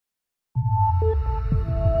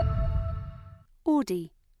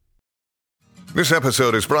Geordie. This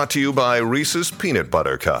episode is brought to you by Reese's Peanut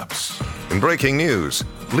Butter Cups. In breaking news,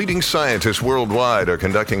 leading scientists worldwide are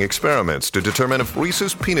conducting experiments to determine if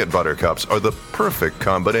Reese's Peanut Butter Cups are the perfect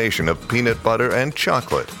combination of peanut butter and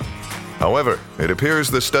chocolate. However, it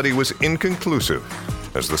appears the study was inconclusive,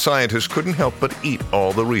 as the scientists couldn't help but eat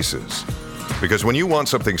all the Reese's. Because when you want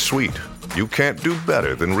something sweet, you can't do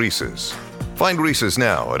better than Reese's. Find Reese's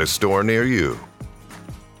now at a store near you.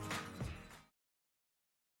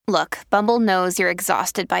 Look, Bumble knows you're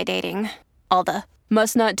exhausted by dating. All the,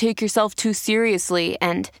 must not take yourself too seriously,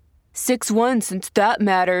 and 6'1" since that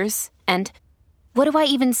matters, and what do I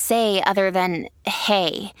even say other than,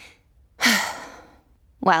 hey?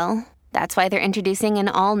 Well, that's why they're introducing an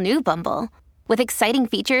all-new Bumble, with exciting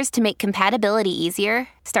features to make compatibility easier,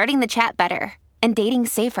 starting the chat better, and dating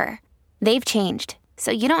safer. They've changed,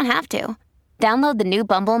 so you don't have to. Download the new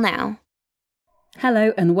Bumble now.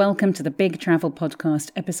 Hello and welcome to the Big Travel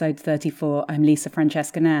Podcast, episode 34. I'm Lisa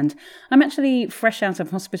Francesca Nand. I'm actually fresh out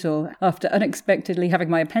of hospital after unexpectedly having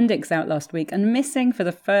my appendix out last week and missing for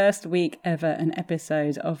the first week ever an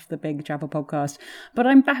episode of the Big Travel Podcast. But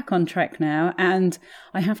I'm back on track now, and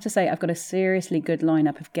I have to say I've got a seriously good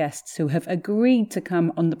lineup of guests who have agreed to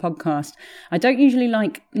come on the podcast. I don't usually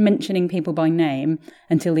like mentioning people by name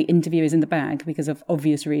until the interview is in the bag because of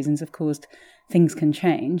obvious reasons, of course. Things can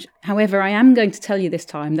change. However, I am going to tell you this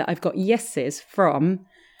time that I've got yeses from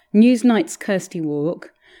Newsnight's Kirsty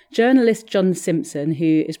Walk, journalist John Simpson,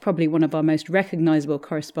 who is probably one of our most recognisable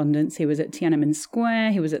correspondents. He was at Tiananmen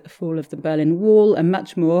Square, he was at the fall of the Berlin Wall, and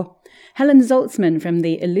much more. Helen Zaltzman from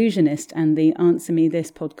The Illusionist and the Answer Me This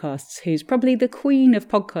podcasts, who's probably the queen of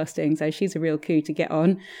podcasting, so she's a real coup to get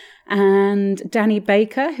on. And Danny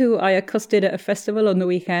Baker, who I accosted at a festival on the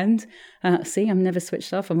weekend. See, I'm never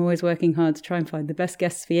switched off. I'm always working hard to try and find the best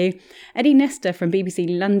guests for you. Eddie Nestor from BBC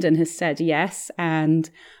London has said yes, and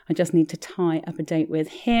I just need to tie up a date with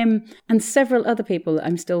him and several other people that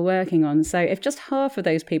I'm still working on. So if just half of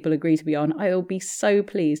those people agree to be on, I will be so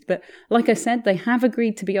pleased. But like I said, they have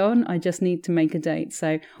agreed to be on. I just need to make a date.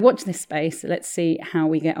 So watch this space. Let's see how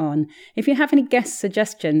we get on. If you have any guest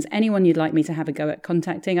suggestions, anyone you'd like me to have a go at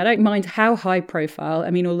contacting, I don't mind how high profile.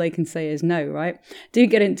 I mean, all they can say is no, right? Do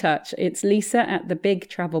get in touch. It's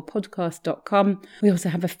lisa@thebigtravelpodcast.com. We also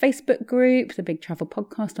have a Facebook group, The Big Travel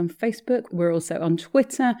Podcast on Facebook. We're also on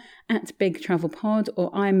Twitter @BigTravelPod,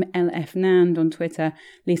 or I'm LF Nand on Twitter,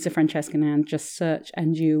 Lisa Francesca Nand. Just search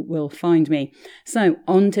and you will find me. So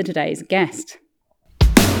on to today's guest.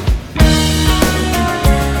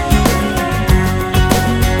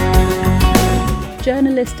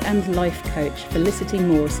 Journalist and life coach Felicity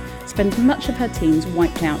Morse spent much of her teens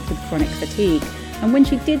wiped out with chronic fatigue, and when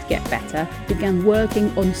she did get better, began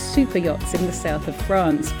working on super yachts in the south of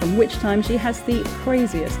France, from which time she has the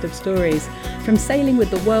craziest of stories. From sailing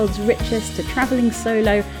with the world's richest to travelling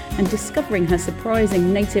solo and discovering her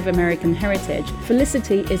surprising Native American heritage,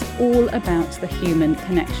 Felicity is all about the human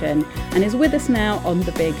connection and is with us now on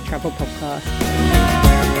the Big Travel Podcast.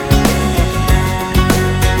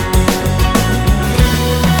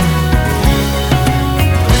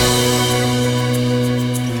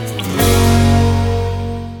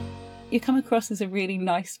 You come across as a really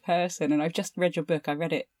nice person, and I've just read your book. I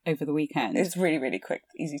read it over the weekend. It's really, really quick,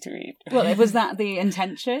 easy to read. Well, was that the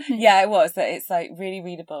intention? Yeah, it was. That it's like really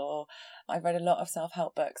readable. I've read a lot of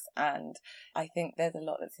self-help books, and I think there's a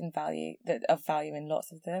lot that's of value in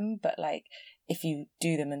lots of them. But like, if you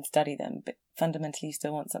do them and study them, but fundamentally you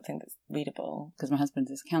still want something that's readable. Because my husband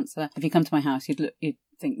is a counsellor. If you come to my house, you'd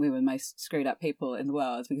think we were the most screwed up people in the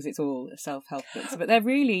world because it's all self-help books. But they're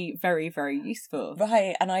really very, very useful.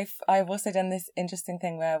 Right. And I've also done this interesting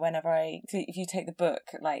thing where if you take the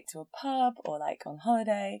book like to a pub or like on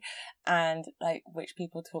holiday, and like which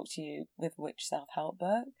people talk to you with which self-help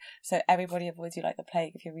book. So everybody avoids you like the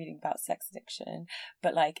plague if you're reading about sex addiction.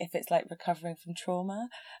 But like if it's like recovering from trauma,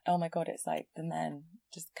 oh my God, it's like the men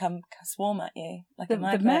just come swarm at you like a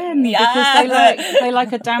magnet. The men, yeah, because they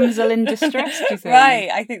like a damsel in distress. Do you think? Right.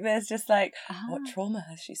 I think there's just like, what trauma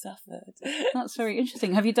has she suffered? That's very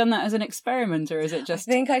interesting. Have you done that as an experiment, or is it just?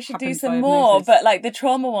 I think I should do some more, but like the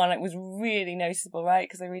trauma one, it was really noticeable, right?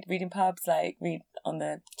 Because I read in pubs, like read on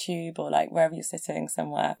the tube or like wherever you're sitting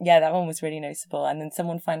somewhere. Yeah, that one was really noticeable. And then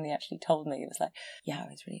someone finally actually told me, it was like, yeah, I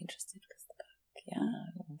was really interested because the book. Yeah,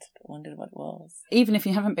 I wondered what it was. Even if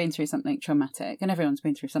you haven't been through something traumatic, and everyone's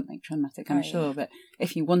been through something traumatic, I'm sure, but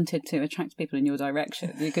if you wanted to attract people in your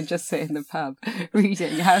direction, you could just sit in the pub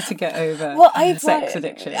reading how to get over sex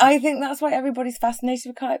addiction. I think that's why everybody's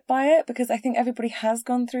fascinated by it, because I think everybody has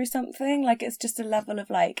gone through something. Like, it's just a level of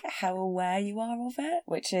like how aware you are of it,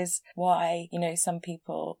 which is why, some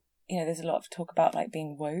people, you know, there's a lot of talk about like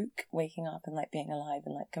being woke, waking up and like being alive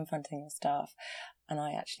and like confronting your stuff. And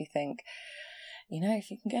I actually think, you know, if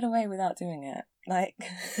you can get away without doing it, like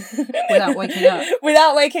without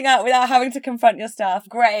waking up, without having to confront your stuff,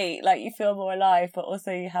 great. Like you feel more alive, but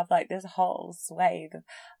also you have like this whole swathe of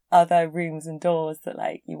other rooms and doors that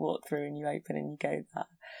like you walk through and you open and you go there.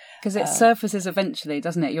 Because it surfaces eventually,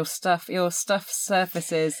 doesn't it? Your stuff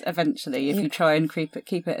surfaces eventually. If you try and keep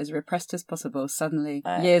it as repressed as possible, suddenly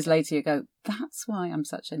years later you go, that's why I'm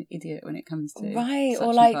such an idiot when it comes to right.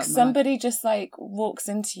 Or like somebody just like walks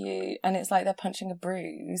into you and it's like they're punching a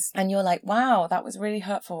bruise and you're like, wow, that was really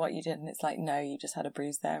hurtful what you did. And it's like, no, you just had a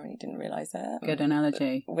bruise there and you didn't realise it. Good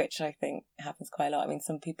analogy. Which I think happens quite a lot. I mean,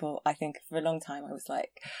 some people, I think for a long time I was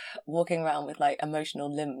like walking around with like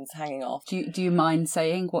emotional limbs hanging off. Do you mind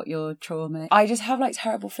saying what your trauma? I just have like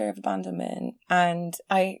terrible fear of abandonment, and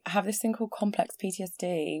I have this thing called complex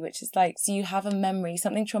PTSD, which is like, so you have a memory,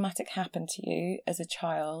 something traumatic happened to you as a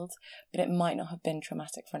child, but it might not have been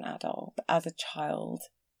traumatic for an adult, but as a child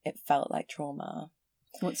it felt like trauma.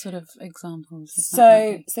 What sort of examples?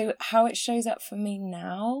 So how it shows up for me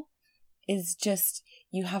now is just,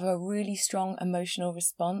 you have a really strong emotional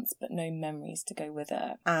response, but no memories to go with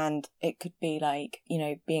it. And it could be like, you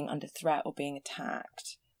know, being under threat or being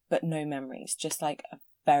attacked, but no memories, just like a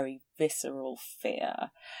very visceral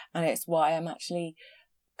fear. And it's why I'm actually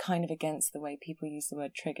kind of against the way people use the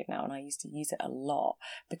word triggered now. And I used to use it a lot,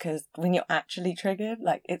 because when you're actually triggered,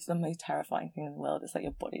 like it's the most terrifying thing in the world. It's like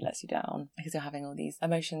your body lets you down because you're having all these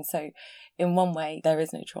emotions. So in one way, there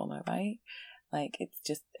is no trauma, right? Like, it's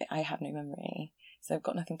just, I have no memory. So I've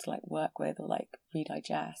got nothing to like work with or like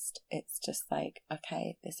redigest. It's just like,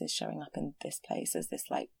 okay, this is showing up in this place as this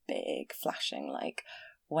like big flashing like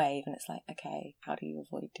wave. And it's like, okay, how do you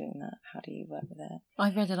avoid doing that? How do you work with it?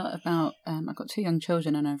 I've read a lot about, I've got 2 young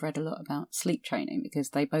children and I've read a lot about sleep training,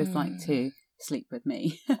 because they both like to sleep with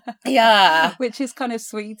me. Yeah. Which is kind of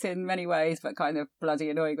sweet in many ways, but kind of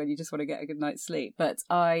bloody annoying when you just want to get a good night's sleep. But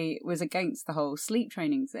I was against the whole sleep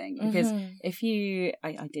training thing, because if you,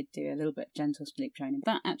 I did do a little bit of gentle sleep training.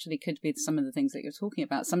 That actually could be some of the things that you're talking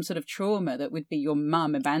about. Some sort of trauma that would be your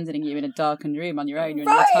mum abandoning you in a darkened room on your own. You're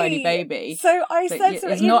a tiny baby. So I said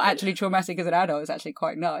to it's not actually traumatic as an adult. It's actually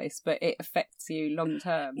quite nice, but it affects you long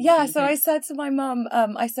term. Yeah. So I said to my mum,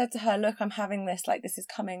 I said to her, look, I'm having this, like, this is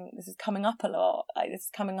coming up a lot. Like, this is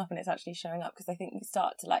coming up and it's actually showing up, because I think you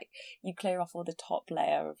start to like, you clear off all the top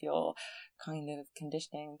layer of your kind of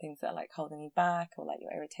conditioning and things that are like holding you back, or like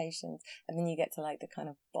your irritations, and then you get to like the kind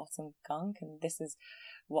of bottom gunk, and this is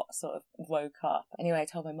what sort of woke up. Anyway, I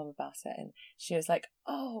told my mum about it and she was like,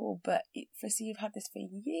 oh, but Felicity, you've had this for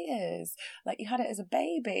years. Like, you had it as a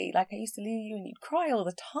baby. Like, I used to leave you and you'd cry all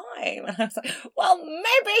the time. And I was like, well,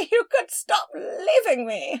 maybe you could stop leaving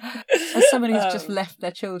me. As someone who's just left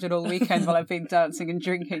their children all weekend while I've been dancing and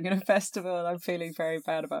drinking at a festival, I'm feeling very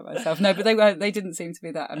bad about myself. No, but they didn't seem to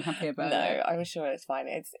be that unhappy about it. No, I'm sure it's fine.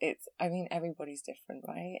 It's I mean, everybody's different,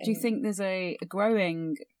 right? Do you think there's a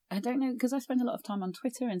growing, I don't know, because I spend a lot of time on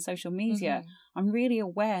Twitter and social media. I'm really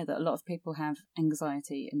aware that a lot of people have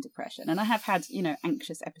anxiety and depression. And I have had, you know,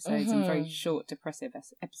 anxious episodes and very short depressive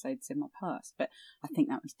episodes in my past. But I think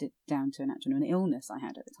that was down to an illness I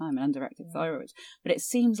had at the time, an underactive thyroid. But it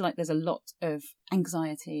seems like there's a lot of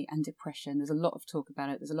anxiety and depression. There's a lot of talk about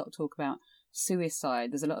it. There's a lot of talk about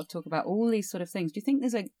suicide. There's a lot of talk about all these sort of things. Do you think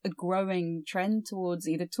there's a growing trend towards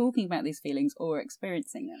either talking about these feelings or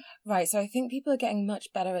experiencing them? Right, so I think people are getting much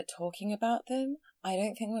better at talking about them. I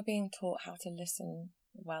don't think we're being taught how to listen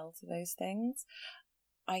well to those things.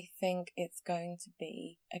 I think it's going to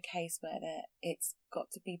be a case where it's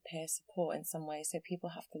got to be peer support in some way, so people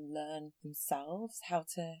have to learn themselves how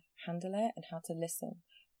to handle it and how to listen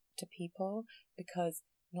to people, because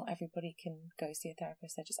not everybody can go see a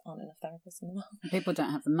therapist. There just aren't enough therapists in the world. People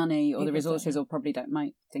don't have the money or the resources, or probably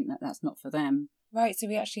might think that that's not for them. Right, so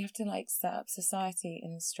we actually have to like set up society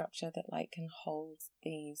in a structure that like can hold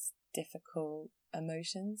these difficult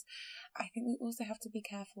emotions. I think we also have to be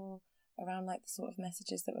careful around like the sort of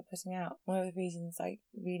messages that we're putting out. One of the reasons I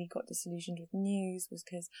really got disillusioned with news was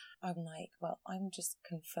because I'm like, well, I'm just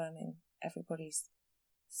confirming everybody's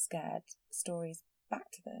scared stories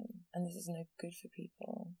back to them, and this is no good for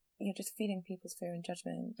people. You're just feeding people's fear and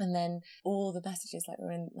judgment. And then all the messages, like,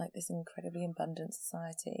 we're in like this incredibly abundant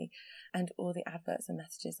society, and all the adverts and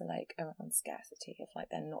messages are like around scarcity, of like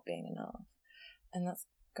there not being enough, and that's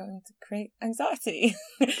going to create anxiety.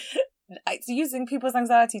 It's using people's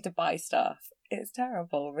anxiety to buy stuff. It's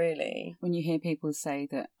terrible, really. When you hear people say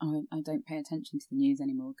that, oh, I don't pay attention to the news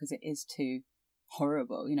anymore because it is too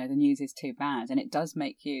horrible, you know, the news is too bad, and it does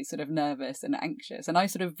make you sort of nervous and anxious. And I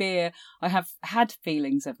sort of I have had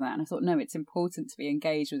feelings of that, and I thought, no, it's important to be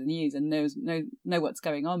engaged with the news and know what's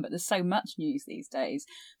going on. But there's so much news these days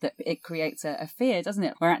that it creates a fear, doesn't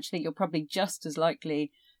it? Where actually you're probably just as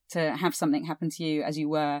likely to have something happen to you as you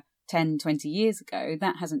were 10, 20 years ago.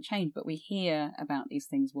 That hasn't changed, but we hear about these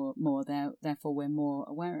things more, therefore we're more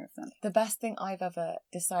aware of them. The best thing I've ever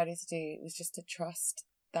decided to do was just to trust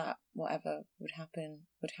that whatever would happen,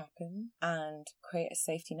 and create a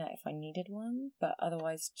safety net if I needed one, but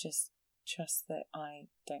otherwise just trust that I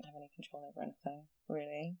don't have any control over anything,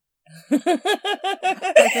 really.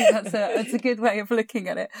 I think that's a good way of looking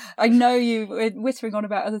at it. I know you were whittering on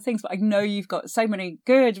about other things, but I know you've got so many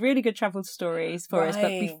really good travel stories for us.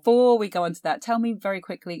 But before we go on to that, tell me very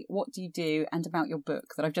quickly, what do you do, and about your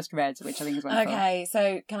book that I've just read, which I think is wonderful. Okay,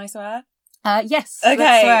 so can I swear? Yes.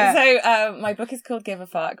 Okay, so my book is called Give a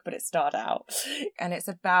Fuck, but it started out, and it's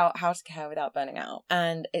about how to care without burning out.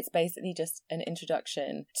 And it's basically just an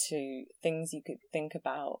introduction to things you could think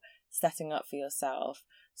about setting up for yourself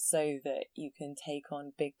so that you can take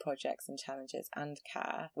on big projects and challenges and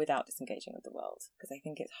care without disengaging with the world. Because I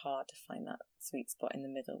think it's hard to find that sweet spot in the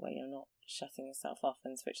middle where you're not shutting yourself off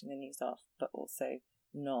and switching the news off, but also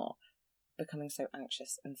not becoming so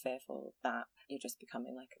anxious and fearful that you're just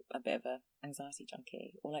becoming like a bit of a anxiety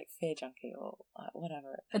junkie or like fear junkie or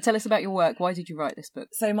whatever. And tell us about your work. Why did you write this book?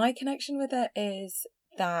 So my connection with it is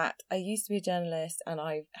that I used to be a journalist, and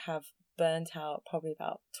I have burnt out probably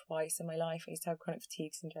about twice in my life. I used to have chronic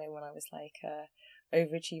fatigue syndrome when I was like a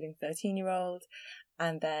overachieving 13-year-old,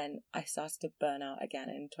 and then I started to burn out again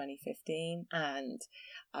in 2015, and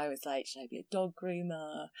I was like, should I be a dog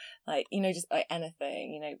groomer? Like, you know, just like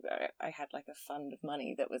anything, you know. I had like a fund of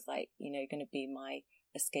money that was like, you know, going to be my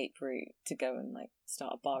escape route to go and like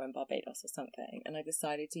start a bar in Barbados or something, and I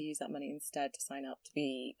decided to use that money instead to sign up to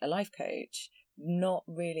be a life coach. Not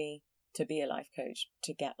really to be a life coach,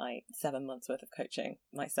 to get like 7 months worth of coaching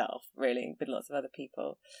myself, really, with lots of other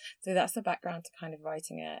people. So that's the background to kind of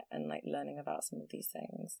writing it and like learning about some of these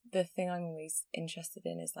things. The thing I'm always interested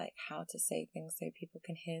in is like how to say things so people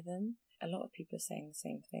can hear them. A lot of people are saying the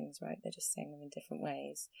same things, right? They're just saying them in different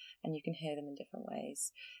ways, and you can hear them in different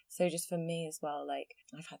ways. So just for me as well, like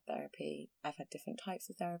I've had therapy, I've had different types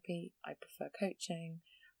of therapy. I prefer coaching.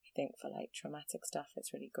 I think for like traumatic stuff,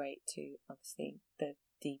 it's really great to, obviously, the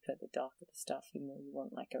deeper, the darker the stuff, the more you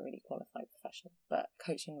want like a really qualified professional. But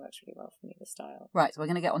coaching works really well for me, the style. Right, so we're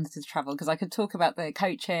going to get on to the travel, because I could talk about the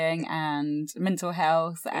coaching and mental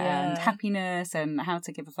health and happiness and how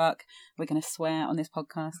to give a fuck. We're going to swear on this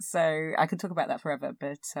podcast, so I could talk about that forever,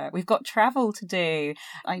 but we've got travel to do.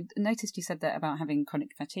 I noticed you said that about having chronic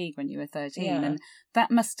fatigue when you were 13, and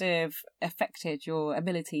that must have affected your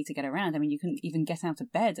ability to get around. I mean, you couldn't even get out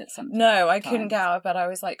of bed at some point. No, I couldn't get out of bed. I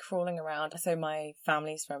was like crawling around. So my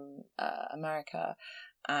family's from America,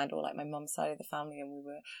 and or like my mum's side of the family, and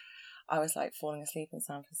I was like falling asleep in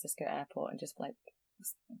San Francisco airport and just like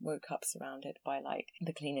woke up surrounded by like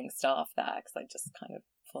the cleaning staff there, because I just kind of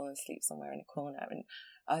fallen asleep somewhere in a corner, and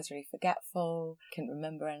I was really forgetful, couldn't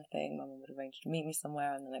remember anything. My mum would arrange to meet me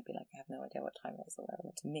somewhere, and then I'd be like, I have no idea what time it is or where I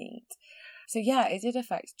want to meet. So yeah, it did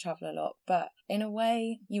affect travel a lot, but in a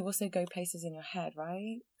way you also go places in your head,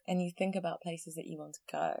 right? And you think about places that you want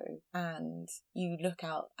to go, and you look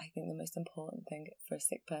out. I think the most important thing for a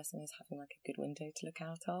sick person is having like a good window to look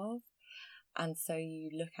out of. And so you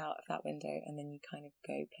look out of that window, and then you kind of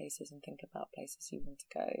go places and think about places you want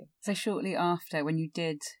to go. So shortly after, when you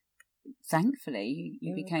did, thankfully,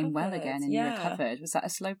 you became well again and you recovered. Was that a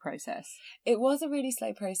slow process? It was a really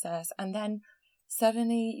slow process. And then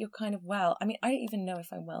suddenly you're kind of well. I mean, I don't even know if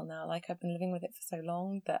I'm well now. Like, I've been living with it for so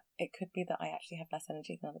long that it could be that I actually have less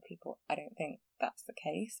energy than other people. I don't think that's the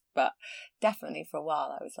case. But definitely for a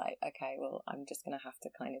while I was like, okay, well, I'm just going to have to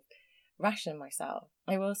kind of ration myself.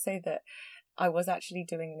 I will say that I was actually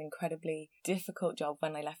doing an incredibly difficult job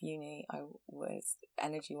when I left uni. I was,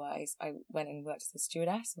 energy-wise, I went and worked as a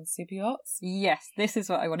stewardess on super yachts. Yes, this is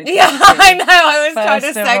what I wanted to Yeah, I know, I was trying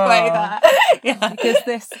to segue that. Yeah. Because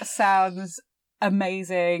this sounds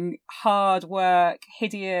amazing, hard work,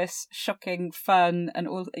 hideous, shocking, fun, and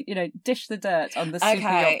all, you know, dish the dirt on the super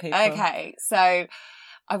yacht people. Okay, so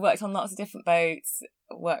I worked on lots of different boats,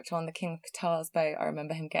 worked on the King of Qatar's boat. I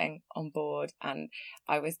remember him getting on board, and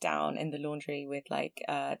I was down in the laundry with like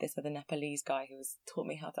this other Nepalese guy who taught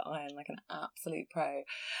me how to iron like an absolute pro,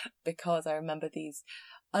 because I remember these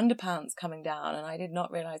underpants coming down, and I did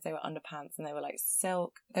not realise they were underpants, and they were like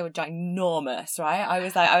silk. They were ginormous, right? I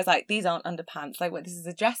was like, these aren't underpants. Like, what? This is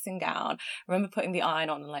a dressing gown. I remember putting the iron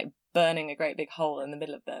on and like burning a great big hole in the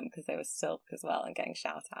middle of them because they were silk as well, and getting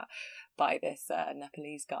shouted at by this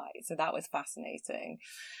Nepalese guy. So that was fascinating.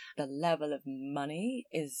 The level of money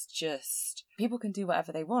is just, people can do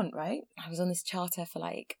whatever they want, right? I was on this charter for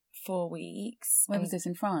like 4 weeks. Where was this,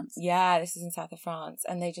 in France? Yeah, this is in south of France,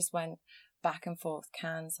 and they just went back and forth,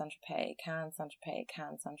 Cannes, Saint-Tropez, Cannes, Saint-Tropez,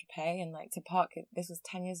 Cannes, Saint-Tropez, and like to park, this was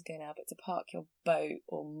 10 years ago now, but to park your boat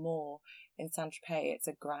or more in Saint-Tropez, it's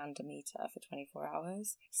 $1,000 a metre for 24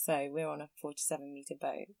 hours. So we're on a 47 metre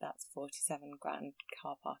boat. That's 47 grand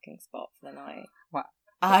car parking spot for the night. Wow.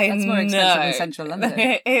 That's more expensive than central London.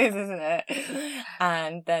 It is, isn't it?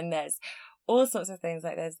 And then there's all sorts of things,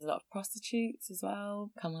 like there's a lot of prostitutes as well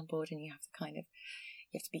come on board, and you have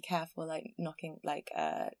to be careful, like notching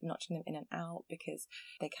them in and out, because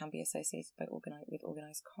they can be associated with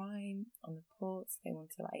organised crime on the ports. They want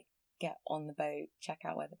to like get on the boat, check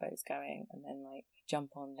out where the boat's going, and then like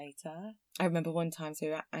jump on later. I remember one time, so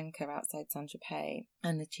we were at anchor outside Saint-Tropez,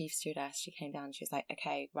 and the chief stewardess, she came down and she was like,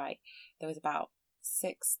 okay, right, there was about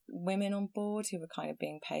 6 women on board who were kind of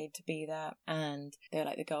being paid to be there, and they were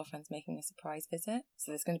like the girlfriends making a surprise visit.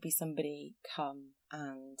 So there's going to be somebody come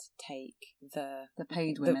and take the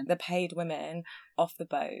paid women the paid women off the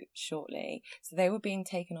boat shortly. So they were being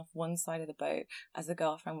taken off one side of the boat as the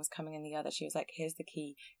girlfriend was coming in the other. She was like, here's the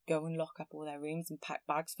key, go and lock up all their rooms and pack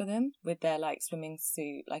bags for them with their like swimming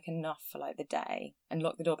suit, like enough for like the day, and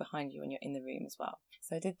lock the door behind you when you're in the room as well.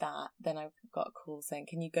 So I did that. Then I got a call saying,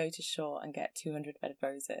 can you go to shore and get 200 red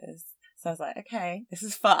roses? So I was like, okay, this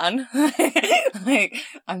is fun. Like,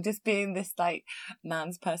 I'm just being this like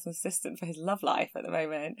man's personal assistant for his love life at the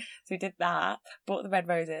moment. So we did that, bought the red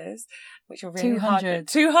roses, which were really 200.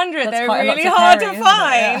 200. That's they were quite a lot really to hard carry, to isn't it?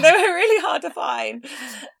 find. Yeah. They were really hard to find.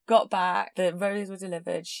 Got back, the roses were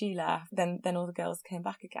delivered, she left, then all the girls came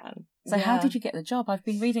back again. So how did you get the job? I've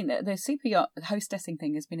been reading that the super yacht hostessing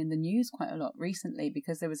thing has been in the news quite a lot recently,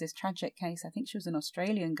 because there was this tragic case. I think she was an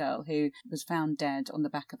Australian girl who was found dead on the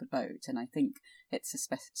back of a boat, and I think it's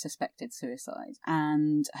suspected suicide.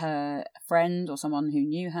 And her friend or someone who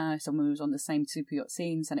knew her, someone who was on the same super yacht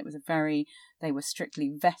scenes, and it was they were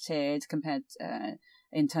strictly vetted compared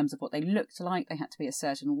in terms of what they looked like. They had to be a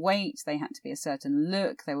certain weight, they had to be a certain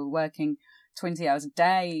look, they were working 20 hours a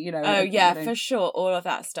day, you know. Oh yeah, for sure, all of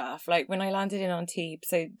that stuff. Like when I landed in Antibes,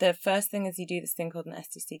 so the first thing is you do this thing called an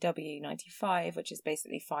STCW 95, which is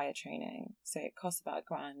basically fire training. So it costs about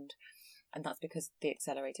 $1,000, and that's because of the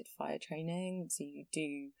accelerated fire training. So you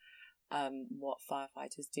do what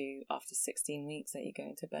firefighters do after 16 weeks, that you go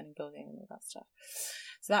into a burning building and all that stuff.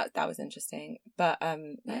 So that was interesting. But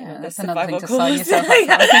that's another thing to sign yourself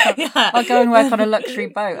up for. I'll go and work on a luxury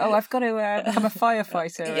boat. Oh, I've got to become a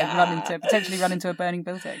firefighter and potentially run into a burning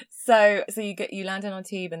building. So you land in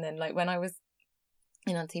Antibes, and then like when I was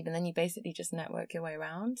in Antibes, and then you basically just network your way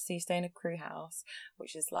around. So you stay in a crew house,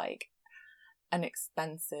 which is like an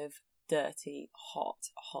expensive, dirty, hot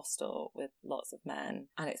hostel with lots of men,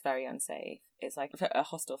 and it's very unsafe. It's like a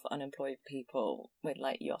hostel for unemployed people with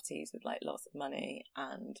like yachties with like lots of money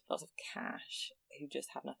and lots of cash, who just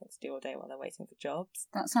have nothing to do all day while they're waiting for jobs.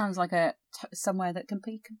 That sounds like somewhere that can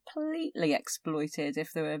be completely exploited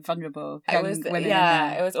if there were vulnerable young women in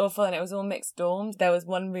there. It was awful, and it was all mixed dorms. There was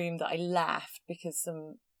one room that I left because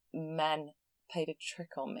some men played a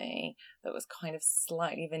trick on me that was kind of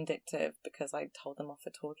slightly vindictive, because I told them off for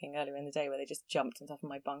talking earlier in the day, where they just jumped on top of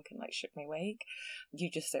my bunk and like shook me awake. You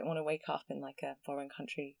just don't want to wake up in like a foreign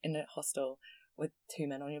country in a hostel with 2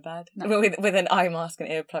 men on your bed, with an eye mask and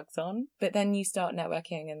earplugs on. But then you start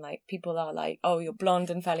networking, and like people are like, oh, you're blonde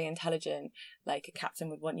and fairly intelligent, like a captain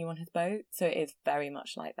would want you on his boat. So it is very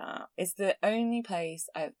much like that. It's the only place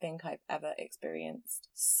I think I've ever experienced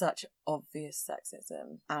such obvious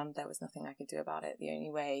sexism, and there was nothing I could do about it. The only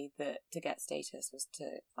way to get status was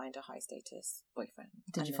to find a high status boyfriend.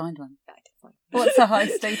 Did you find one? Yeah, I did find one. What's a high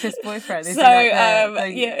status boyfriend?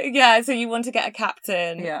 So so you want to get a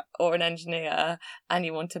captain or an engineer, and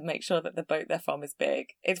you want to make sure that the boat they're from is big.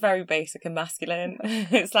 It's very basic and masculine.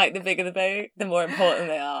 It's like the bigger the boat, the more important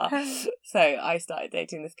they are. So I started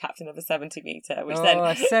dating this captain of a 70 metre, which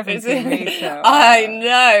a 70 metre. I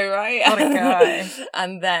know, right? What a guy.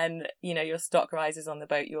 And then, your stock rises on the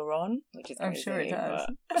boat you're on, which is I'm sure it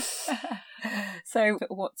does. So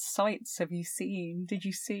what sights have you seen? Did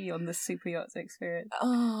you see on the super yacht experience?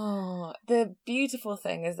 Oh, the beautiful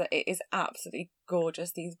thing is that it is absolutely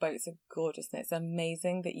gorgeous. These boats are gorgeous, and it's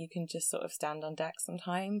amazing that you can just sort of stand on deck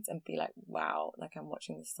sometimes and be like, wow, like I'm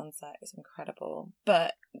watching the sunset. It's incredible.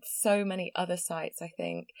 But so many other sites, I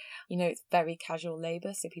think, you know, it's very casual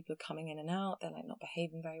labour, so people are coming in and out, they're like not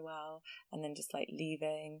behaving very well and then just like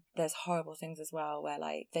leaving. There's horrible things as well where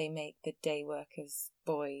like they make the day workers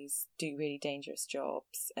boys do really dangerous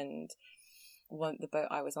jobs, and the boat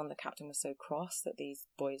I was on, the captain was so cross that these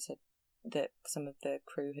boys that some of the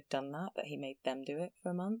crew had done that he made them do it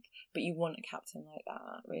for a month. But you want a captain like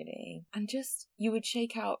that, really. And just, you would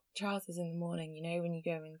shake out trousers in the morning, you know, when you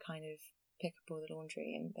go and kind of pick up all the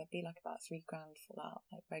laundry, and there'd be like about $3,000 fall out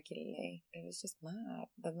like regularly. It was just mad,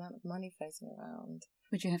 the amount of money floating around.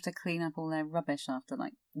 Would you have to clean up all their rubbish after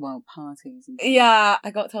like wild parties and Yeah,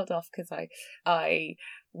 I got told off because I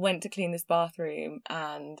went to clean this bathroom,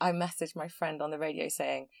 and I messaged my friend on the radio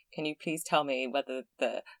saying, can you please tell me whether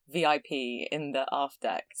the VIP in the aft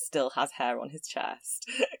deck still has hair on his chest?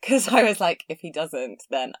 Because I was like, if he doesn't,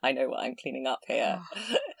 then I know what I'm cleaning up here.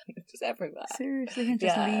 Just everywhere. Seriously, and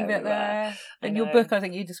just leave it there. In your book, I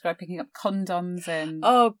think you describe picking up condoms and...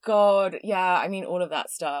 Oh, God. Yeah, I mean, all of that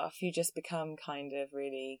stuff. You just become kind of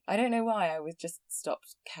really... I don't know why. I was just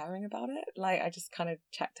stopped caring about it. Like, I just kind of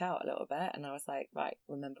checked out a little bit, and I was like, right,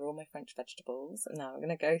 remember all my French vegetables, and now I'm going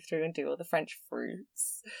to go through and do all the French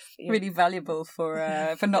fruits. Really valuable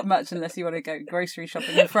for not much unless you want to go grocery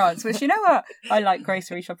shopping in France, which, you know what? I like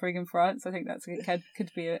grocery shopping in France. I think could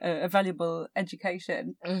be a valuable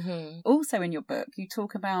education. Mm-hmm. Also in your book, you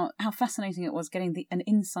talk about how fascinating it was getting an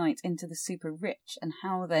insight into the super rich and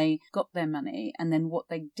how they got their money and then what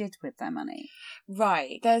they did with their money.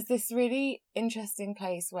 Right. There's this really interesting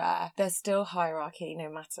place where there's still hierarchy no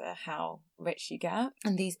matter how rich you get.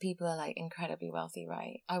 And these people are like incredibly wealthy,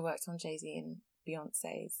 right? I worked on Jay-Z and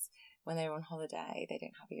Beyonce's. When they were on holiday, they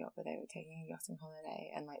didn't have a yacht, but they were taking a yachting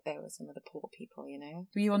holiday, and like they were some of the poor people, you know.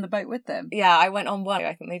 Were you on the boat with them? Yeah, I went on one.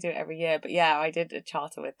 I think they do it every year, but yeah, I did a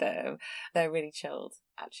charter with them. They're really chilled,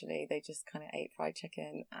 actually. They just kind of ate fried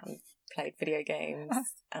chicken and played video games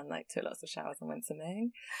and like took lots of showers and went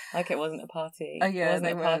swimming. Like it wasn't a party. Oh yeah, it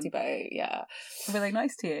wasn't a party boat. Yeah. Were they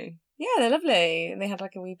nice to you? Yeah, they're lovely. And they had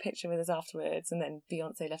like a wee picture with us afterwards. And then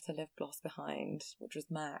Beyonce left her lip gloss behind, which was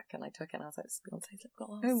MAC. And I took it and I was like, it's Beyonce's lip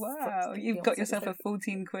gloss. Oh, wow. You've Beyonce's got yourself a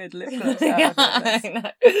 14 quid lip gloss. Yeah,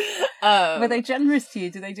 I know. Were they generous to you?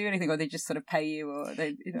 Do they do anything? Or they just sort of pay you? Or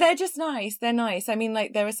they, you know? They're just nice. They're nice. I mean,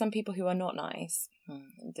 like, there are some people who are not nice.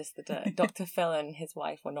 Just Dr. Phil and his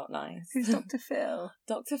wife were not nice. Who's Dr. Phil?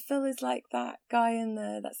 Dr. Phil is like that guy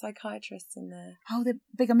that psychiatrist in the... Oh, the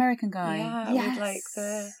big American guy. Yeah, yes. with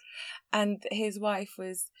like and his wife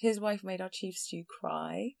made our chief stew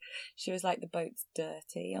cry. She was like, the boat's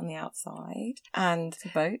dirty on the outside. And the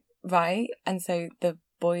boat? Right. And so the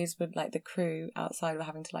boys would, like, the crew outside were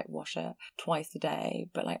having to like wash it twice a day,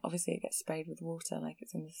 but like obviously it gets sprayed with water like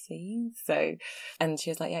it's in the sea. So, and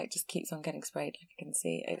she was like, yeah, it just keeps on getting sprayed, like I can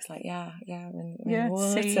see. It's like, yeah, I'm in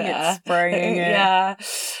water. See it spraying it. Yeah.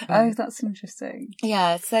 Oh, that's interesting.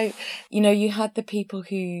 Yeah. So, you know, you had the people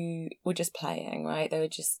who were just playing, right? They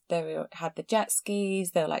had the jet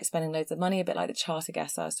skis, they were like spending loads of money, a bit like the charter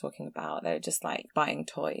guests I was talking about. They were just like buying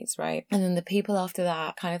toys, right? And then the people after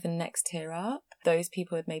that, kind of the next tier up, those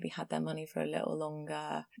people had maybe had their money for a little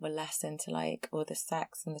longer, were less into like all the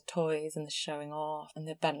sex and the toys and the showing off and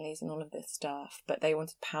the Bentleys and all of this stuff, but they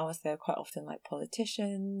wanted power, so they were quite often like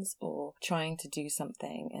politicians or trying to do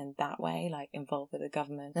something in that way, like involved with the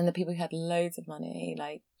government. And the people who had loads of money,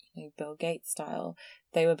 like, you know, Bill Gates style,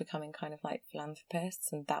 they were becoming kind of like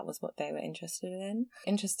philanthropists, and that was what they were interested in.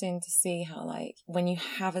 Interesting to see how, like, when you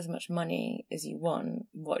have as much money as you want,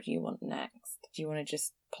 what do you want next? Do you want to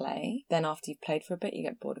just play? Then after you've played for a bit, you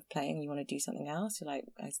get bored of playing, you want to do something else. You're like,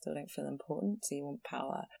 I still don't feel important, so you want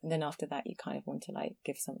power. And then after that, you kind of want to like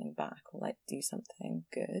give something back or like do something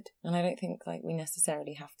good. And I don't think like we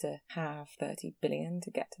necessarily have to have 30 billion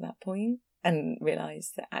to get to that point and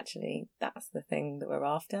realise that actually that's the thing that we're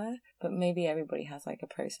after. But maybe everybody has like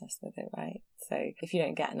a process with it, right? So if you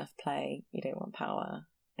don't get enough play, you don't want power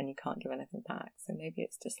and you can't give anything back. So maybe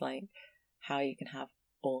it's just like how you can have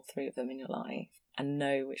all three of them in your life and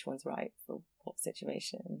know which one's right for what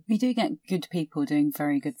situation. We do get good people doing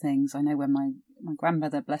very good things. I know when my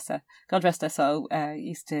grandmother, bless her, God rest her soul,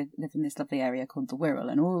 used to live in this lovely area called the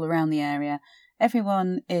Wirral, and all around the area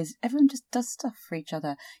everyone just does stuff for each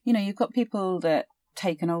other. You know, you've got people that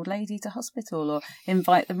take an old lady to hospital, or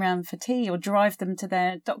invite them round for tea, or drive them to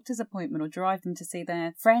their doctor's appointment, or drive them to see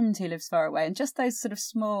their friend who lives far away. And just those sort of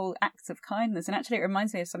small acts of kindness. And actually it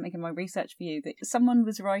reminds me of something in my research for you, that someone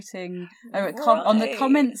was writing on the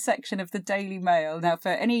comments section of the Daily Mail. Now, for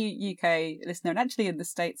any UK listener, and actually in the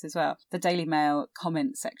States as well, the Daily Mail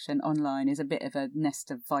comment section online is a bit of a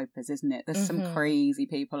nest of vipers, isn't it? There's some crazy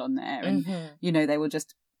people on there, and you know, they will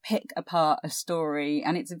just pick apart a story,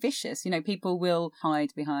 and it's vicious. You know, people will hide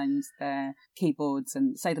behind their keyboards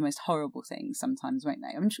and say the most horrible things sometimes, won't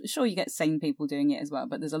they? I'm sure you get sane people doing it as well,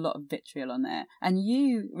 but there's a lot of vitriol on there. And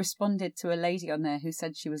you responded to a lady on there who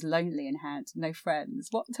said she was lonely and had no friends.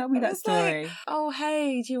 Tell me that story. Like, oh,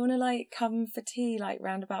 hey, do you want to like come for tea like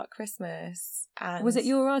round about Christmas? And was it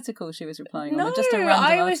your article she was replying no, on, or just a random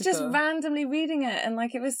I was article? just randomly reading it, and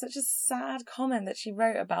like it was such a sad comment that she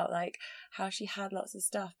wrote about like how she had lots of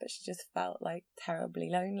stuff but she just felt like terribly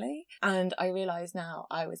lonely. And I realise now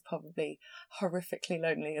I was probably horrifically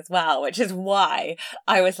lonely as well, which is why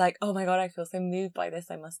I was like, oh my god, I feel so moved by this,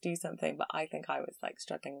 I must do something. But I think I was like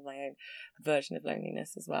struggling with my own version of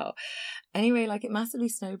loneliness as well. Anyway, like it massively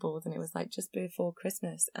snowballed, and it was like just before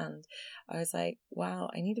Christmas, and I was like, wow,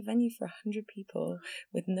 I need a venue for 100 people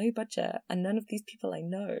with no budget, and none of these people I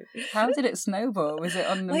know. How did it snowball? Was it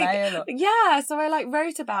on the like, mail? Or... Yeah, so I like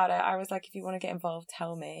wrote about it. I was like, if you want to get involved,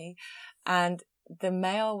 tell me. And the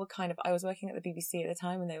Mail were kind of, I was working at the BBC at the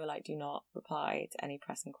time, and they were like, do not reply to any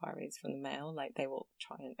press inquiries from the Mail, like they will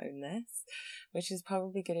try and own this, which is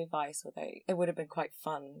probably good advice, although it would have been quite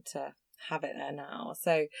fun to have it there now.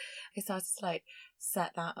 So I started to like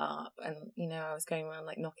set that up, and you know, I was going around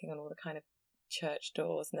like knocking on all the kind of church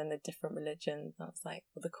doors, and then the different religions, and I was like,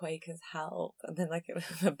 well, the Quakers help, and then like it was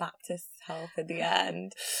the Baptists help at the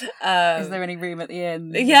end. Is there any room at the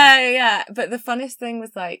end? Yeah, but the funnest thing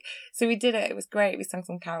was like, so we did it was great, we sang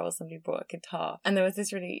some carols, somebody brought a guitar, and there was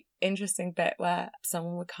this really interesting bit where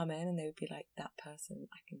someone would come in and they would be like, that person,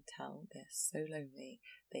 I can tell they're so lonely,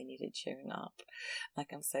 they needed cheering up, like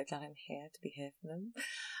I'm so glad I'm here to be here for them.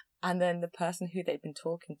 And then the person who they'd been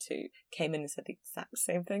talking to came in and said the exact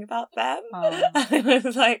same thing about them. Oh. And it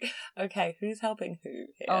was like, okay, who's helping who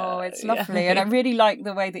here? Oh, it's lovely. Yeah. And I really like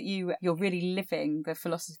the way that you're really living the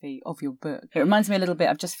philosophy of your book. It reminds me a little bit,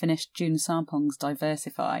 I've just finished June Sarpong's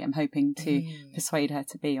Diversify. I'm hoping to persuade her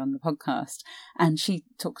to be on the podcast. And she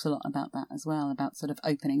talks a lot about that as well, about sort of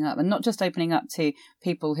opening up, and not just opening up to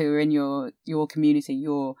people who are in your community,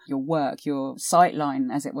 your work, your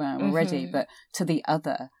sightline, as it were, already, but to the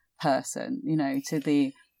other person, you know, to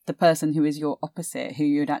the person who is your opposite, who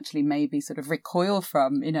you'd actually maybe sort of recoil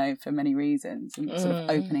from, you know, for many reasons, and sort of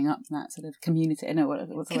opening up that sort of community, you know,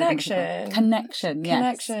 what's connection,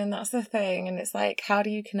 yes. That's the thing. And it's like, how do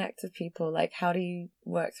you connect with people? Like, how do you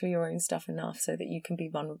work through your own stuff enough so that you can be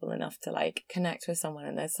vulnerable enough to like connect with someone?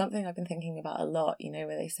 And there's something I've been thinking about a lot, you know,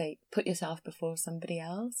 where they say put yourself before somebody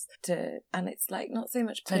else, and it's like not so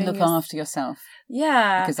much to look after yourself,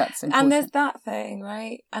 because that's important. And there's that thing,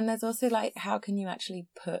 right? And there's also like, how can you actually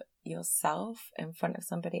put yourself in front of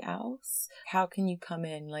somebody else? How can you come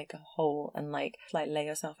in like a whole and like lay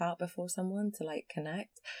yourself out before someone to like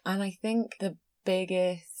connect? And I think the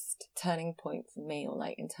biggest turning point for me, or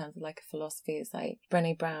like in terms of like a philosophy, is like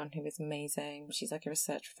Brené Brown, who is amazing. She's like a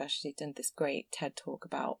research professor. She did this great TED talk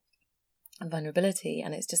about vulnerability,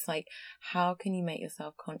 and it's just like, how can you make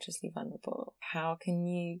yourself consciously vulnerable? How can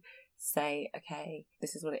you say, okay,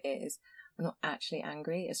 this is what it is, I'm not actually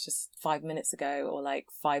angry, it's just 5 minutes ago or like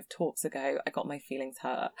 5 talks ago I got my feelings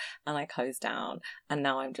hurt and I closed down, and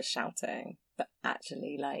now I'm just shouting, but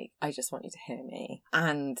actually like I just want you to hear me.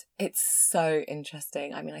 And it's so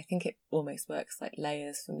interesting. I mean, I think it almost works like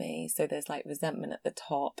layers for me. So there's like resentment at the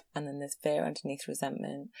top, and then there's fear underneath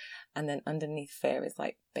resentment, and then underneath fear is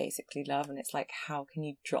like basically love. And it's like, how can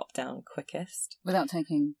you drop down quickest without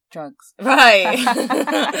taking drugs? Right.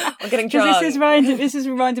 Or getting drunk. This is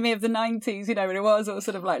reminding me of the 90s, you know, when it was all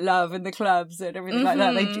sort of like love in the clubs and everything like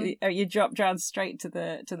that. You drop down straight to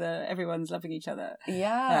the everyone's loving each other.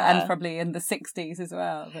 Yeah. And probably in the 60s as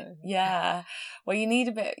well. But... Yeah. Well, you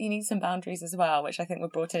need some boundaries as well, which I think were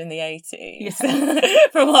brought in the 80s,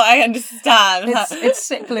 from what I understand. It's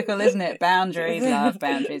cyclical, isn't it? Boundaries, love,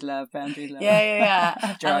 boundaries, love, boundaries, love.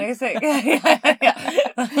 Yeah. Drugs.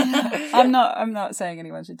 I'm not saying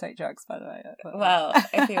anyone should take drugs, by the way. Well,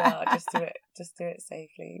 if you are, just do it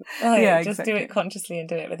safely. Just do it consciously and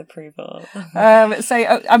do it with approval. So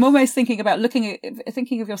I'm almost thinking about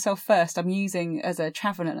thinking of yourself first. I'm using as a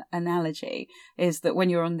travel analogy is that when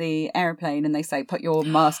you're on the airplane and they say put your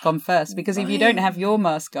mask on first, because if you don't have your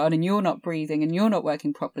mask on and you're not breathing and you're not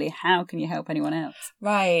working properly, how can you help anyone else?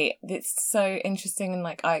 Right. It's so interesting, and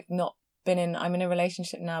like I've not I'm in a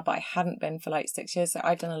relationship now, but I hadn't been for like 6 years. So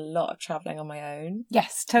I've done a lot of traveling on my own.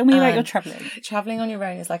 Yes, tell me about your traveling. Traveling on your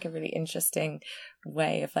own is like a really interesting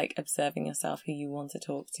way of like observing yourself, who you want to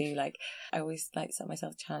talk to. Like I always like set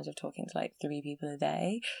myself a challenge of talking to like 3 people a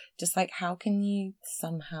day. Just like, how can you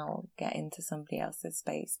somehow get into somebody else's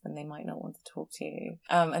space when they might not want to talk to you?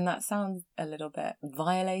 And that sounds a little bit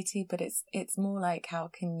violating, but it's more like, how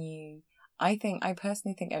can you... I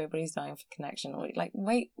personally think everybody's dying for connection, or like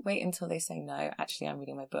wait until they say no, actually I'm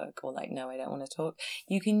reading my book, or like no, I don't want to talk.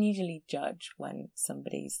 You can usually judge when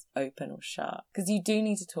somebody's open or shut, because you do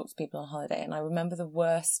need to talk to people on holiday. And I remember the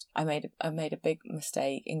worst, I made a big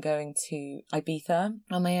mistake in going to Ibiza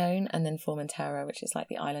on my own, and then Formentera, which is like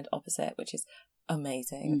the island opposite, which is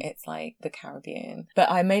amazing. It's like the Caribbean. But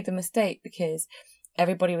I made the mistake because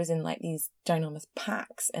everybody was in like these ginormous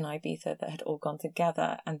packs in Ibiza that had all gone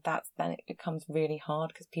together, and then it becomes really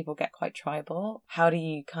hard because people get quite tribal. How do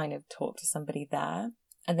you kind of talk to somebody there?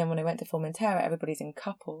 And then when I went to Formentera, everybody's in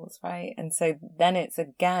couples, right? And so then it's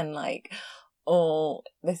again like, oh,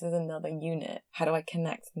 this is another unit. How do I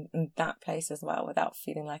connect in that place as well without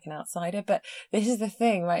feeling like an outsider? But this is the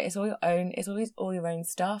thing, right? It's all your own. It's always all your own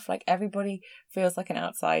stuff. Like everybody feels like an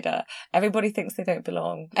outsider. Everybody thinks they don't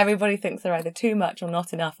belong. Everybody thinks they're either too much or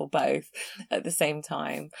not enough or both at the same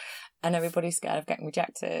time. And everybody's scared of getting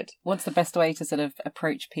rejected. What's the best way to sort of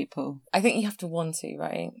approach people? I think you have to want to,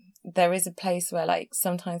 right? There is a place where like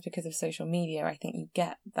sometimes because of social media, I think you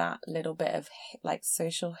get that little bit of like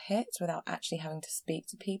social hit without actually having to speak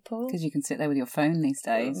to people. Because you can sit there with your phone these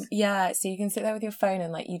days. Yeah, so you can sit there with your phone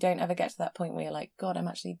and like you don't ever get to that point where you're like, God, I'm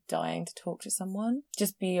actually dying to talk to someone.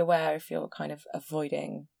 Just be aware if you're kind of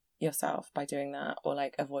avoiding yourself by doing that, or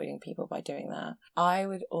like avoiding people by doing that. I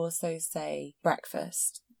would also say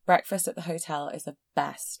breakfast. Breakfast at the hotel is the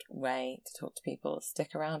best way to talk to people.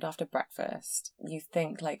 Stick around after breakfast. You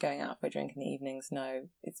think like going out for a drink in the evenings. No,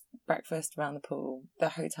 it's breakfast around the pool. The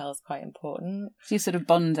hotel's quite important. So you sort of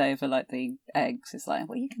bond over like the eggs. It's like,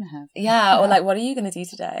 what are you going to have? Yeah, or like, what are you going to do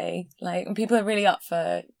today? Like, when people are really up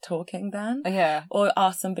for talking then. Yeah. Or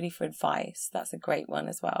ask somebody for advice. That's a great one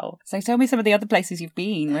as well. So tell me some of the other places you've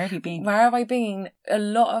been. Where have you been? Where have I been? A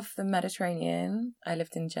lot of the Mediterranean. I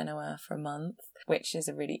lived in Genoa for a month, which is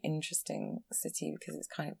a really interesting city because it's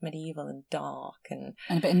kind of medieval and dark and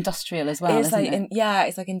a bit industrial as well, isn't it?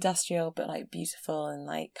 It's like industrial but like beautiful and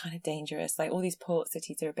like kind of dangerous. Like all these port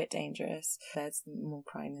cities are a bit dangerous. There's more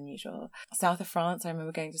crime than usual. South of France, I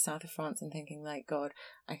remember going to south of France and thinking like, God,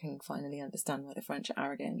 I can finally understand why the French are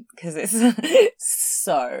arrogant, because it's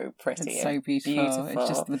so pretty. It's so beautiful. It's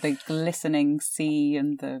just the big glistening sea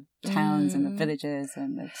and the towns and the villages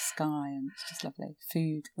and the sky, and it's just lovely.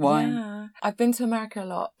 Food, wine. Yeah. I've been to America a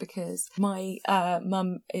lot because my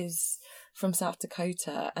mum is from South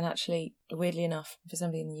Dakota, and actually, weirdly enough, for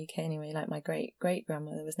somebody in the UK anyway, like my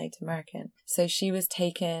great-great-grandmother was Native American. So she was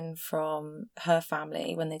taken from her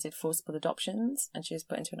family when they did forcible adoptions, and she was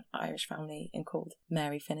put into an Irish family and called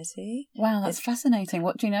Mary Felicity. Wow, that's fascinating.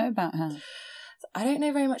 What do you know about her? I don't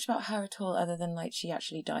know very much about her at all, other than like she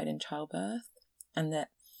actually died in childbirth, and that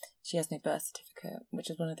she has no birth certificate, which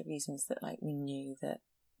is one of the reasons that like we knew that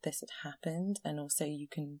this had happened. And also you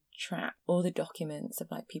can track all the documents of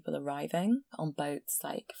like people arriving on boats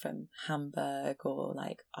like from Hamburg or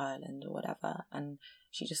like Ireland or whatever, and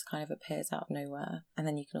she just kind of appears out of nowhere. And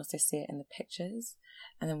then you can also see it in the pictures,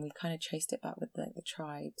 and then we kind of traced it back with like the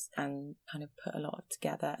tribes and kind of put a lot of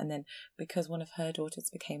together. And then because one of her daughters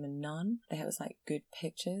became a nun, there was like good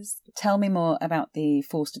pictures. Tell me more about the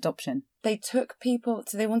forced adoption. They took people,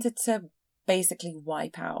 so they wanted to basically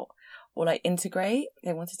wipe out or like integrate.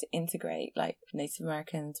 They wanted to integrate like Native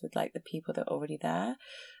Americans with like the people that are already there.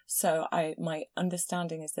 So my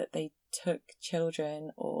understanding is that they took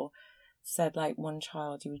children, or said like one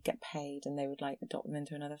child you would get paid and they would like adopt them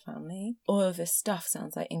into another family. All of this stuff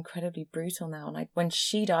sounds like incredibly brutal now. And like when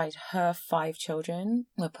she died, her 5 children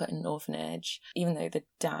were put in an orphanage, even though the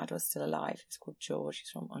dad was still alive. He was called George.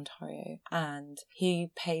 He's from Ontario, and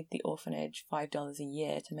he paid the orphanage $5 a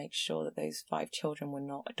year to make sure that those 5 children were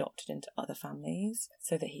not adopted into other families,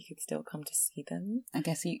 so that he could still come to see them. I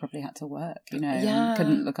guess he probably had to work, you know, yeah, and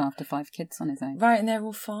couldn't look after 5 kids on his own. Right, and they're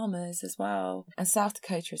all farmers as well. And South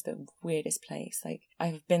Dakota is the weirdest place. Like,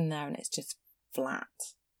 I've been there and it's just flat.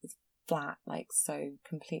 It's flat, like so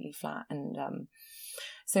completely flat. And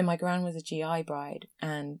so my gran was a GI bride,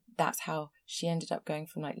 and that's how she ended up going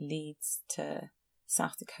from like Leeds to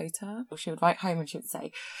South Dakota. She would write home and she would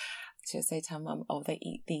say to her mum, oh, they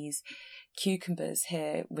eat these cucumbers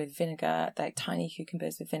here with vinegar, like tiny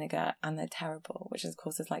cucumbers with vinegar, and they're terrible, which of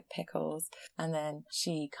course is like pickles. And then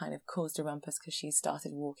she kind of caused a rumpus because she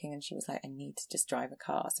started walking and she was like, I need to just drive a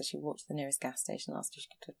car. So she walked to the nearest gas station and asked if she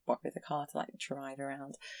could borrow the car to like drive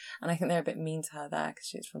around. And I think they're a bit mean to her there because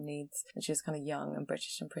she was from Leeds and she was kind of young and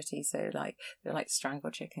British and pretty. So like they were like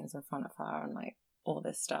strangled chickens in front of her and like all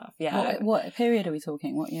this stuff. Yeah. What period are we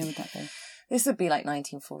talking? What year would that be? This would be like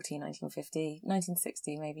 1940, 1950,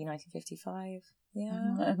 1960, maybe 1955.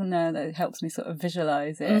 Yeah. No, that helps me sort of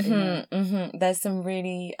visualise it. There's some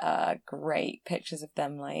really great pictures of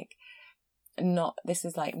them, like, not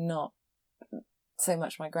so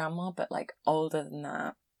much my grandma, but like older than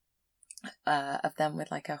that. Of them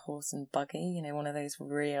with like a horse and buggy, one of those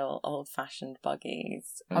real old-fashioned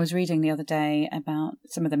buggies. I was reading the other day about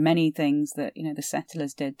some of the many things that, the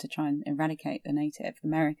settlers did to try and eradicate the Native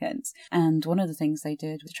Americans. And one of the things they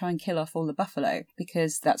did was try and kill off all the buffalo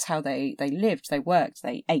because that's how they lived, they worked,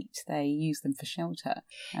 they ate, they used them for shelter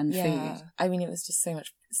and food. I mean, it was just so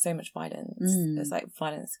much violence. There's like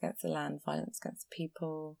violence against the land, violence against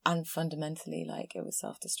people, and fundamentally like it was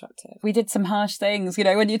self-destructive. We did some harsh things,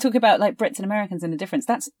 when you talk about like Brits and Americans and the difference,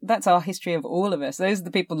 that's our history of all of us. Those are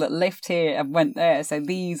the people that lived here and went there, so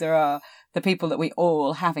these are the people that we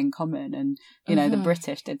all have in common. And the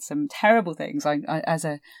British did some terrible things.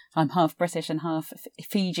 I'm half British and half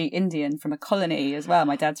Fiji Indian from a colony as well.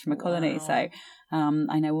 My dad's from a colony, so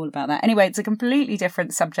I know all about that. Anyway, it's a completely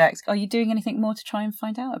different subject. Are you doing anything more to try and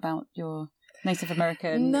find out about your Native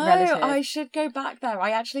American relative? No, I should go back there.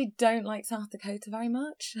 I actually don't like South Dakota very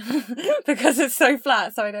much because it's so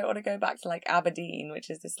flat, so I don't want to go back to like Aberdeen, which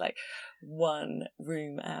is this like one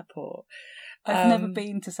room airport. I've never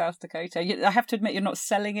been to South Dakota. I have to admit, you're not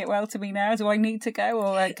selling it well to me now. Do I need to go,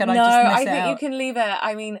 or can I just miss No, out? I think you can leave it.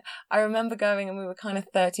 I mean, I remember going and we were kind of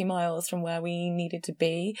 30 miles from where we needed to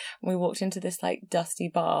be. And we walked into this like dusty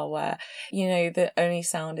bar where, the only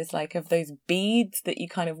sound is like of those beads that you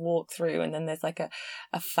kind of walk through. And then there's like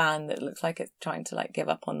a fan that looks like it's trying to like give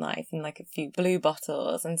up on life, and like a few blue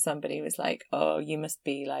bottles. And somebody was like, oh, you must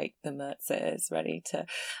be like the Mertzers ready to.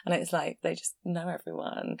 And it's like, they just know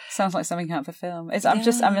everyone. Sounds like something out of a film.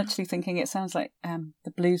 I'm actually thinking it sounds like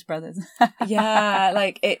the Blues Brothers. Yeah,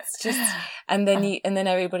 like it's just, and then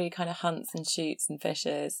everybody kind of hunts and shoots and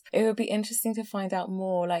fishes. It would be interesting to find out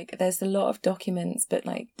more. Like there's a lot of documents, but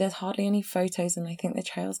like there's hardly any photos, and I think the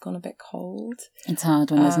trail's gone a bit cold. It's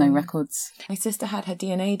hard when there's no records. My sister had her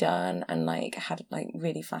DNA done and like had like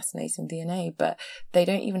really fascinating DNA, but they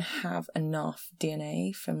don't even have enough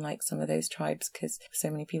DNA from like some of those tribes because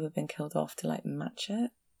so many people have been killed off to like match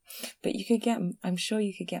it. But I'm sure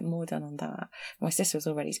you could get more done on that. My sister was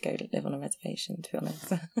all ready to go to live on a reservation, to be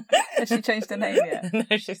honest. Has she changed her name yet?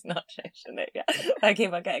 No, she's not changed her name yet. I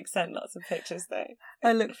keep on getting sent lots of pictures though.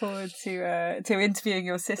 I look forward to interviewing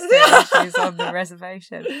your sister when she's on the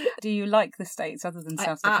reservation. Do you like the States other than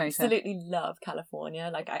South Dakota? I absolutely love California.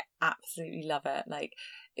 Like I absolutely love it. Like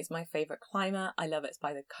it's my favourite climate. I love it's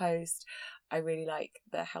by the coast. I really like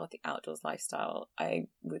the healthy outdoors lifestyle. I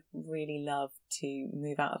would really love to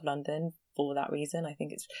move out of London for that reason. I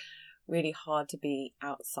think it's really hard to be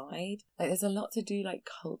outside. Like there's a lot to do like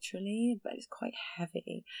culturally, but it's quite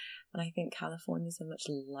heavy. And I think California's a much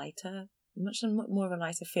more of a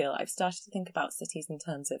lighter feel. I've started to think about cities in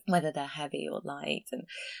terms of whether they're heavy or light, and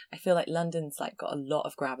I feel like London's like got a lot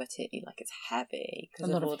of gravity, like it's heavy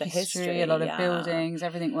because of all the history, a lot of buildings,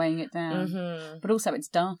 everything weighing it down. But also it's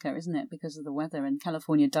darker, isn't it, because of the weather, and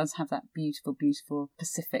California does have that beautiful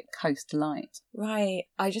Pacific coast light. Right.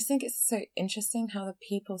 I just think it's so interesting how the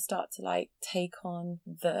people start to like take on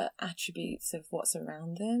the attributes of what's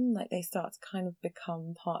around them, like they start to kind of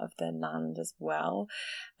become part of their land as well,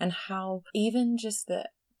 and how even just that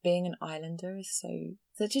being an islander is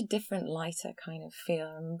such a different, lighter kind of feel.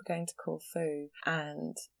 I remember going to Corfu,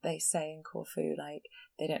 and they say in Corfu like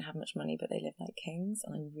they don't have much money but they live like kings,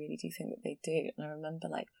 and I really do think that they do. And I remember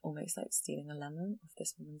like almost like stealing a lemon off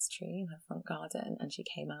this woman's tree in her front garden, and she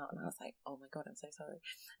came out and I was like, oh my god, I'm so sorry.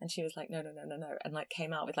 And she was like, no, and like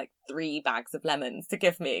came out with like 3 bags of lemons to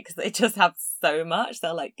give me because they just have so much,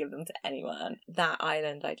 they'll like give them to anyone. That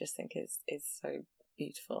island I just think is so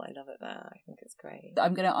beautiful. I love it there. I think it's great.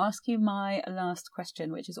 I'm going to ask you my last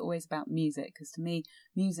question, which is always about music, because to me,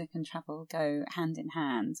 music and travel go hand in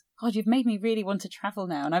hand. God, you've made me really want to travel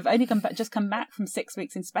now, and I've only just come back from 6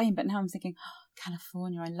 weeks in Spain, but now I'm thinking,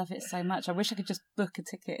 California, I love it so much. I wish I could just book a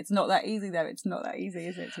ticket. It's not that easy though. It's not that easy,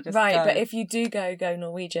 is it? To just right, go. But if you do go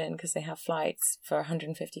Norwegian, because they have flights for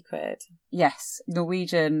 150 quid. Yes,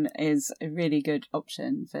 Norwegian is a really good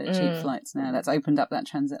option for cheap flights now. That's opened up that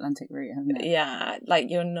transatlantic route, hasn't it? Yeah, like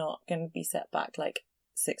you're not going to be set back like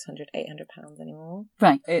 £600, £800 anymore.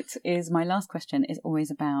 Right. It is, my last question is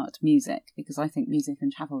always about music, because I think music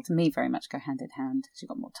and travel to me very much go hand in hand, because you've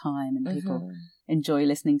got more time and people enjoy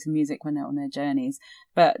listening to music when they're on their journeys.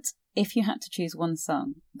 But if you had to choose one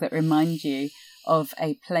song that reminds you of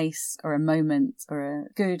a place or a moment or a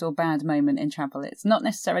good or bad moment in travel, it's not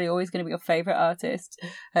necessarily always going to be your favourite artist.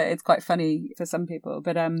 It's quite funny for some people,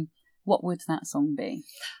 but what would that song be?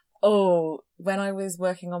 Oh, when I was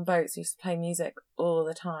working on boats, I used to play music all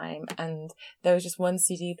the time, and there was just one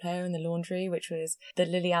CD player in the laundry, which was the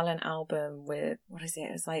Lily Allen album with, what is it?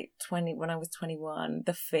 It was like 20, when I was 21,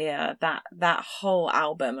 The Fear, that whole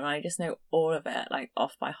album, and I just know all of it, like,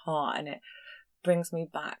 off by heart, and it brings me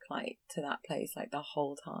back, like, to that place, like, the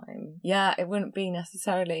whole time. Yeah, it wouldn't be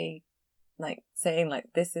necessarily, like, saying, like,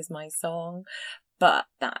 this is my song, but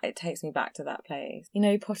that it takes me back to that place. You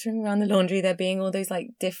know, pottering around the laundry, there being all those like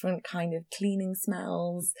different kind of cleaning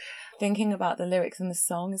smells, thinking about the lyrics in the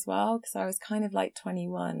song as well, because I was kind of like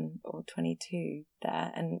 21 or 22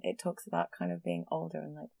 there, and it talks about kind of being older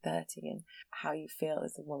and like 30 and how you feel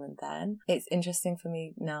as a woman then. It's interesting for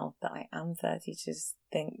me now that I am 30 to just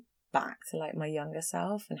think back to like my younger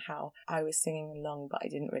self and how I was singing along, but I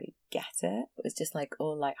didn't really get it. It was just like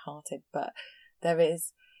all lighthearted, but there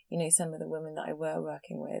is, you know, some of the women that I were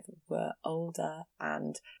working with were older,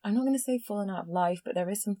 and I'm not going to say fallen out of life, but there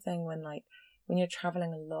is something when you're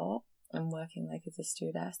traveling a lot and working like as a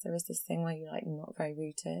stewardess, there is this thing where you're like not very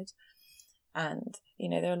rooted, and you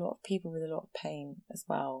know, there are a lot of people with a lot of pain as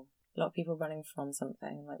well. A lot of people running from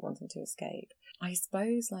something, like wanting to escape. I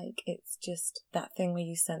suppose like it's just that thing where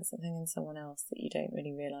you sense something in someone else that you don't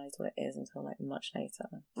really realise what it is until like much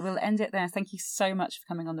later. We'll end it there. Thank you so much for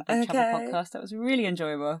coming on the Big Travel Podcast. That was really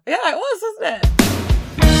enjoyable. Yeah, it was, wasn't it?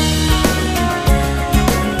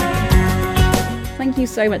 Thank you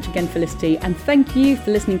so much again, Felicity, and thank you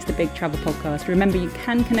for listening to the Big Travel Podcast. Remember, you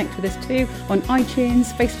can connect with us too on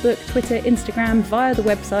iTunes, Facebook, Twitter, Instagram, via the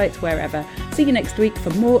website, wherever. See you next week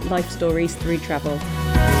for more life stories through travel.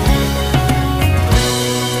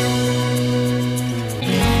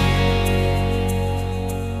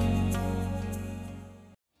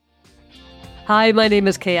 Hi, my name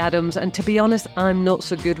is Kay Adams, and to be honest, I'm not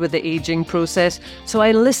so good with the ageing process, so I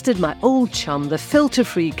enlisted my old chum, the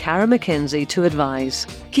filter-free Cara McKenzie, to advise.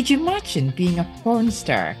 Could you imagine being a porn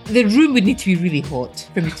star? The room would need to be really hot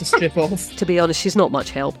for me to strip off. To be honest, she's not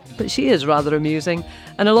much help, but she is rather amusing.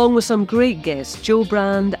 And along with some great guests, Joe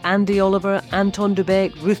Brand, Andy Oliver, Anton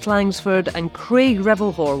Dubeck, Ruth Langsford and Craig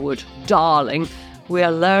Revel-Horwood, darling, we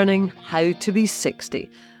are learning how to be 60.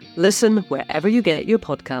 Listen wherever you get your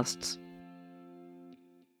podcasts.